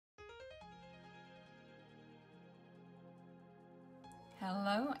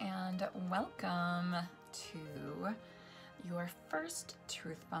Hello and welcome to your first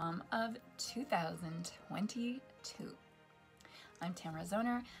Truth Bomb of 2022. I'm Tamara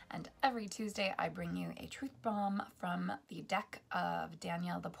Zoner, and every Tuesday I bring you a Truth Bomb from the deck of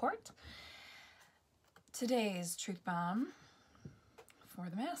Danielle Laporte. Today's Truth Bomb,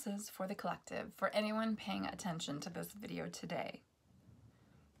 for the masses, for the collective, for anyone paying attention to this video today,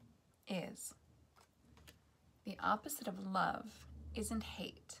 is the opposite of love isn't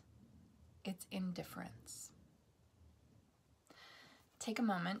hate, it's indifference. Take a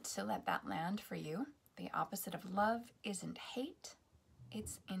moment to let that land for you. The opposite of love isn't hate,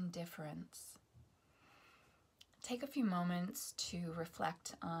 it's indifference. Take a few moments to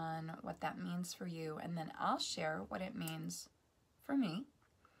reflect on what that means for you, and then I'll share what it means for me.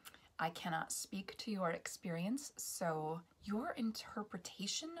 I cannot speak to your experience, so your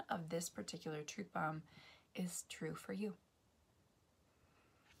interpretation of this particular truth bomb is true for you.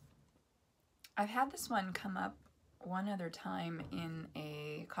 I've had this one come up one other time in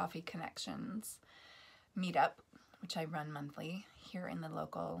a Coffee Connections meetup, which I run monthly here in the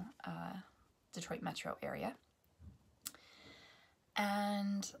local Detroit metro area.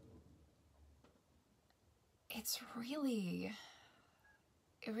 And it really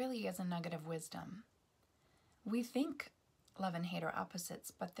is a nugget of wisdom. We think love and hate are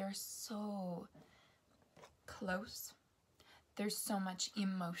opposites, but they're so close. There's so much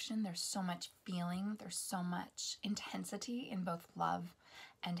emotion, there's so much feeling, there's so much intensity in both love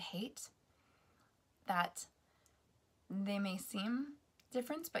and hate that they may seem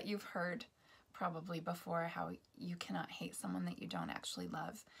different, but you've heard probably before how you cannot hate someone that you don't actually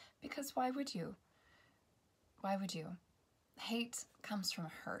love, because why would you? Why would you? Hate comes from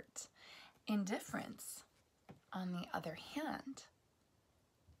hurt. Indifference, on the other hand,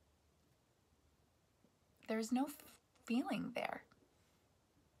 there's no feeling there.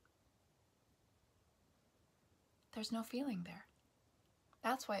 There's no feeling there.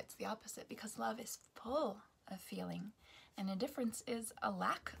 That's why it's the opposite, because love is full of feeling, and indifference is a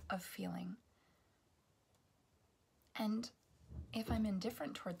lack of feeling. And if I'm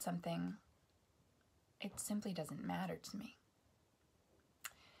indifferent towards something, it simply doesn't matter to me.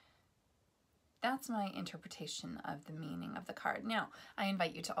 That's my interpretation of the meaning of the card. Now, I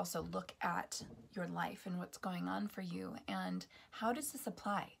invite you to also look at your life and what's going on for you and how does this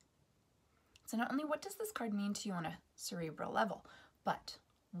apply? So not only what does this card mean to you on a cerebral level, but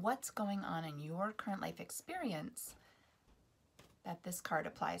what's going on in your current life experience that this card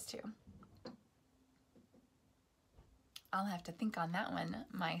applies to. I'll have to think on that one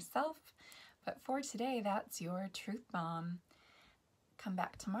myself, but for today, that's your Truth Bomb. Come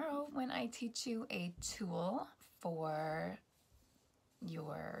back tomorrow when I teach you a tool for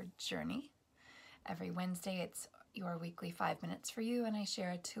your journey. Every Wednesday, it's your weekly 5 minutes for you, and I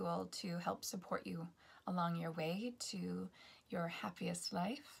share a tool to help support you along your way to your happiest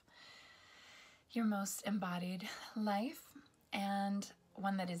life, your most embodied life, and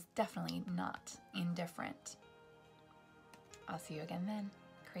one that is definitely not indifferent. I'll see you again then.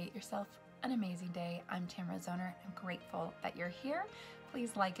 Create yourself an amazing day. I'm Tamara Zoner. I'm grateful that you're here.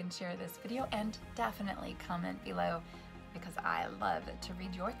 Please like and share this video, and definitely comment below because I love to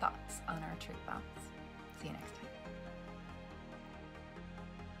read your thoughts on our truth bombs. See you next time.